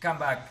now. Come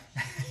back.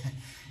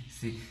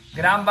 See.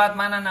 Grand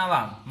Batman en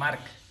avant.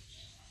 Marc.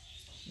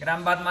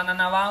 Grand Batman en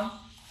avant.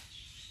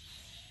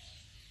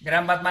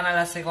 Grand Batman à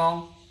la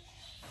seconde.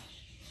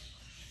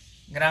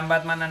 Grand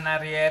Batman en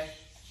arrière.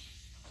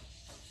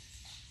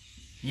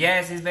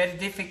 Yes, it's very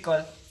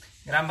difficult.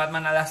 Grand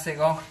Batman à la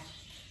seconde.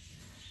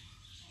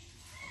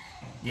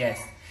 Yes.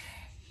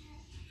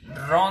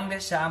 Rond de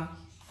champ.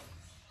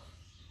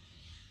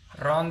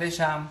 Rond de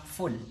champ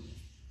full.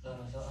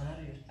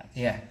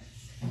 Yeah.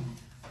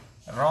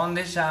 Rond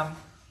de champ.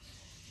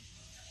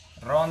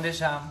 Rond de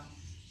champ.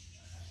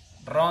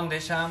 Rond de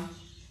champ.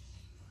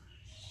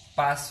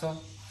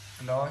 Passo.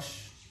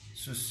 Cloche.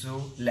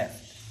 Susu.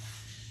 Left.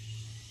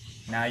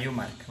 Now you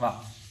mark.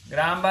 Wow.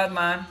 Grand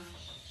Batman.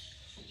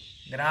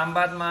 Grand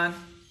Batman.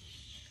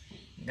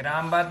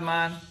 Grand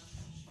Batman.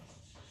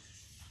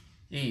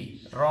 E.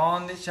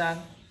 Rond de champ.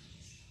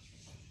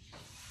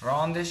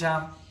 Rond de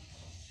champ.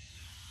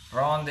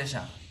 Rond de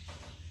champ.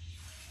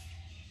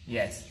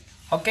 Yes.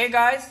 Okay,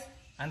 guys?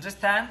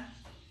 Understand?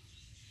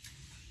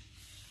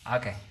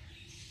 Okay.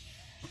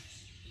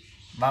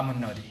 Vamos,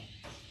 Nori.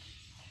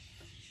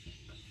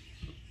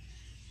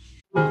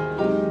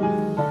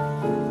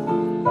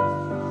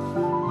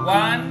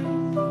 One,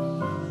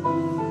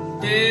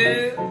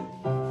 2,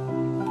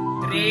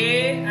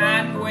 3,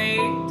 and wait.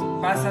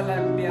 Pasa la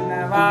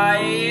pierna. Va.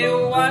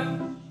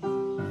 1,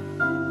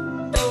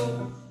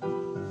 2,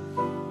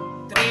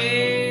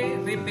 3.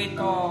 Repeat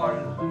all.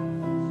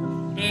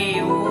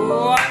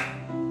 1,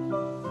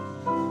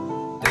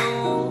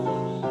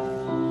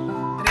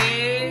 2,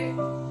 3,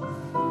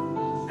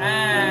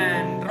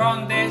 and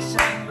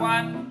roundation.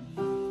 1,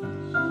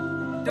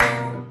 2,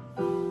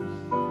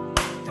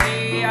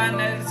 3, and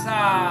other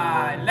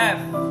side.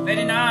 Left.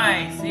 Very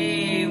nice.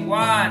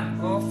 1,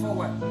 go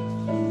forward.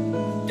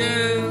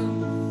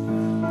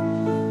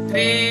 2,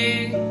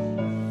 3,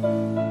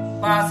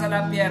 pasa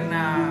la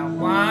pierna.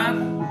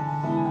 1,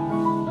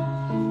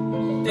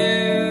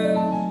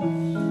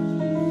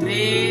 2,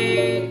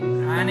 3,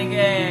 and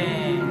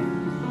again.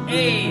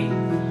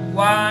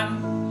 1,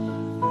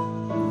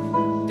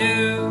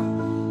 2,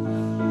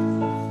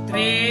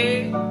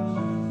 3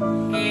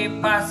 y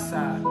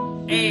pasa.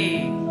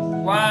 Y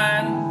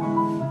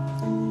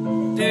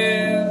 1, 2,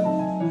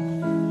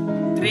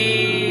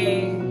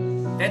 3.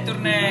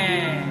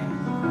 Détourné.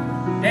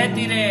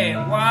 Détiré.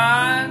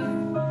 1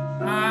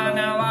 and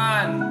a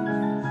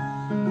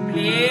 1.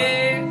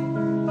 Plié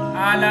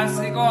à la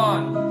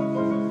seconde.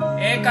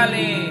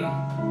 Écalé.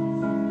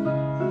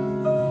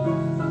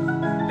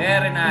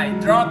 Very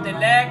nice. Drop the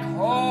leg,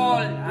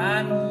 hold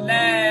and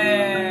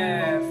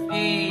left.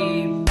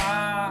 Y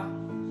pa.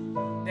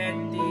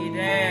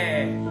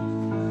 Détiré.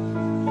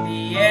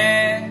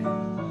 Plié.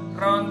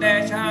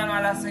 Rondeggiano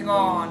alla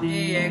seconda.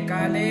 Y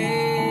écalé.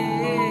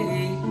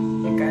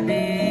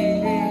 Écalé.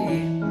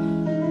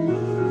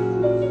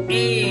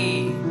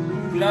 E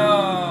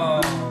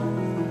close,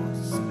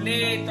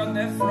 split on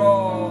the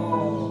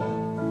floor.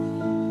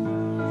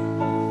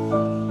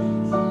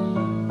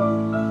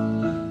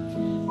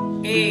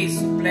 E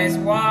place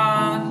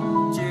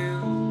 1,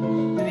 2,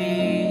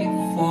 3,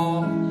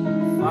 4,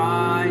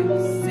 5,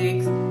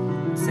 6,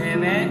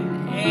 7,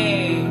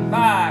 8.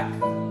 Back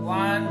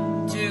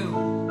 1, 2,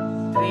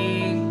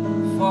 3,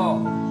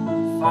 4,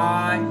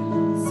 5,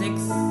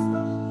 6.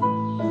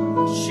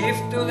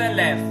 Shift to the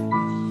left.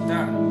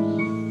 Turn.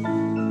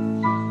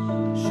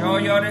 Show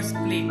your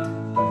split.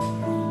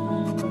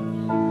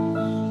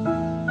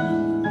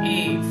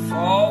 E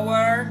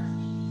forward,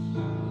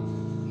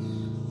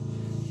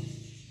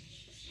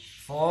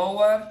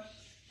 forward.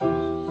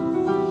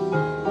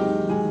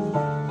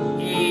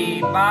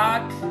 E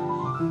back,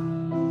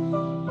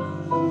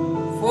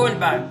 full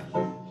back.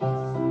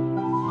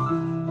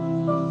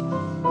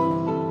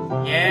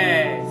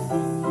 Yes.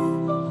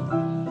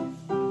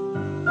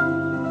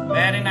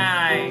 Very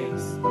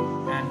nice.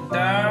 And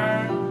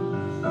turn.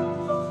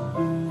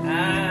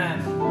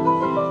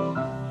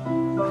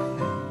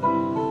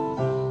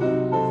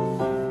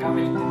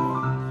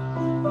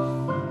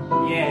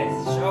 Yes,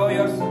 show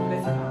your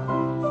split now.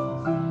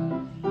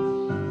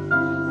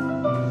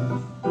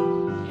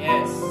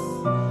 Yes.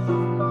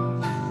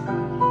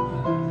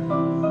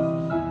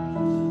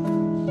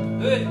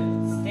 Good.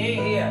 Stay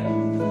here.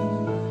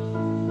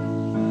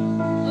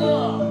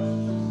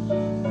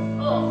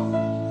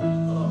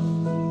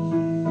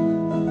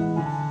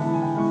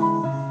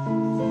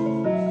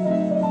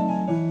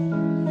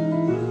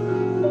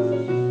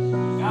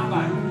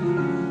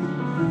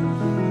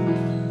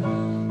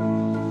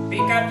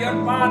 Pick up your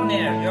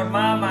partner, your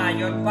mama,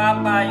 your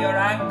papa, your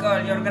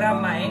uncle, your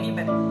grandma,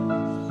 anybody.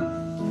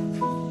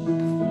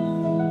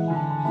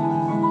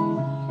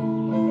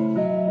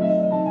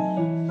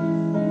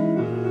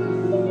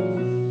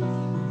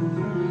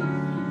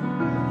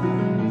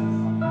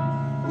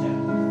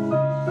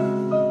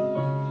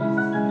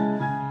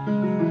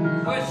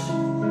 Push.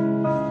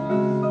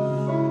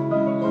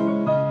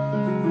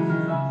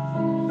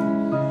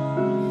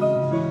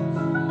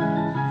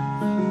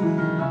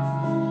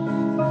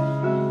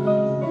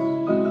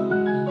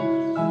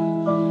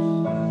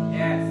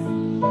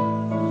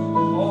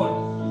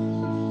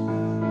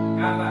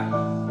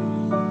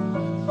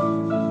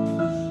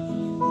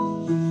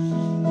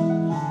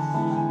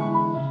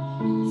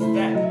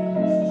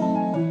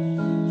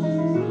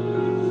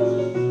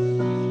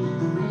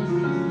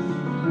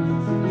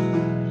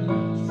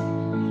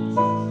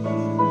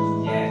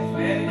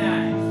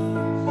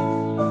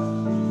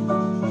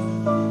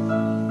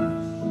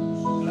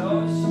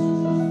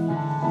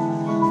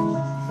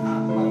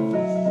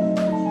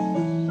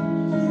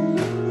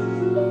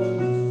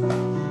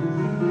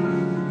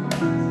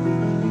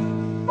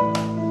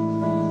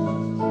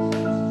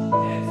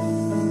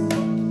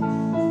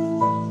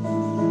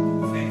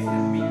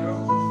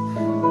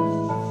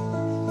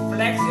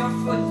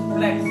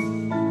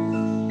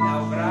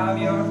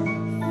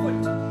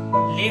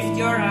 Lift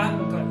your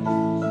ankle.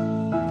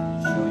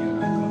 Show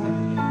your ankle.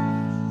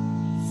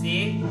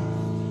 See?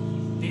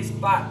 This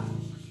part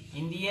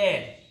in the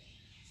air.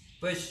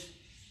 Push.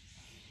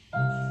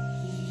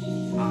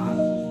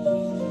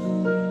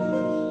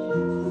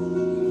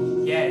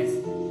 Yes.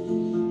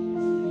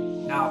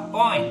 Now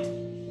point.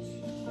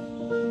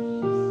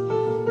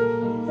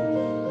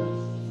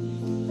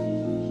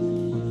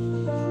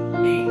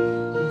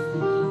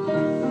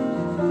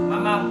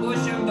 Mama,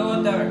 push your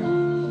daughter.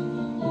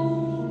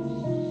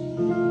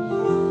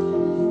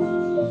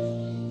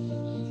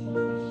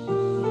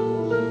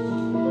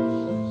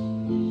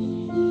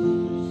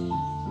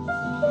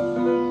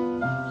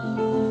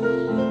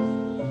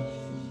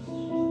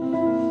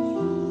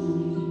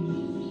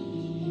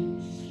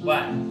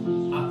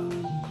 One, up,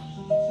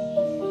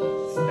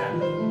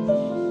 stand.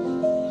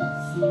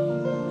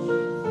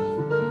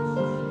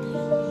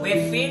 We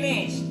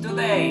finished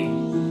today,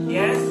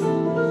 yes?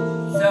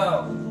 So,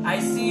 I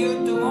see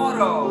you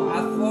tomorrow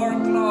at 4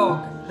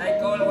 o'clock,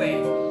 like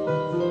always.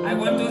 I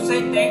want to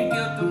say thank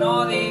you to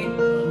Nodi.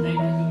 Thank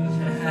you.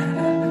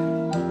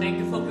 Thank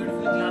you for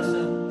beautiful class,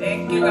 sir.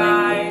 Thank you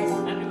guys.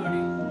 Everybody.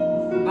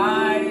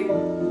 Bye.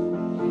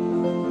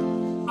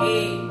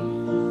 Hey,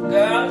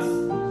 girls.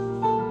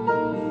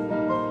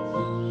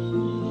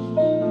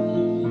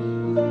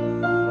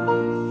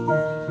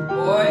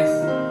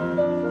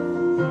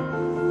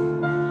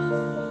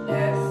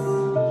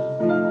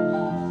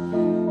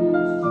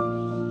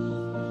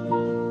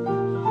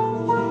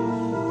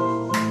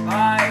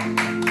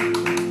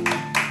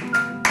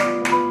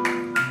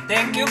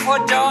 you for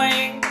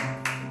joining.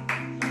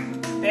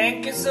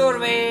 Thank you,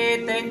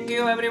 Survey. Thank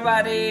you,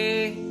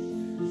 everybody.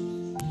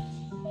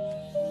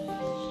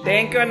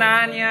 Thank you,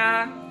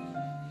 Nanya,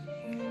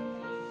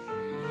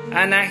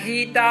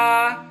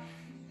 Anahita,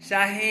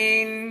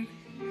 Shaheen,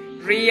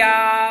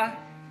 Ria,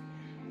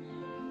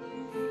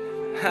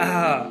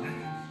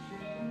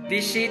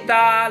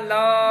 Dishita,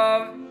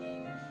 Love,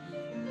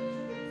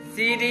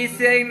 CD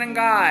Singh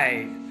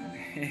Nangai.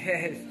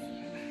 Yes.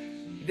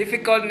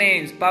 Difficult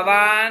names.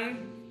 Pavan,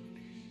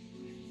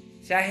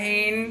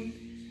 Shaheen.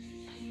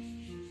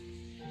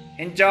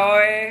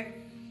 Enjoy.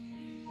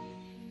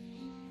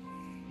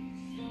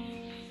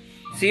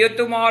 See you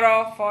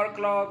tomorrow, 4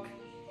 o'clock.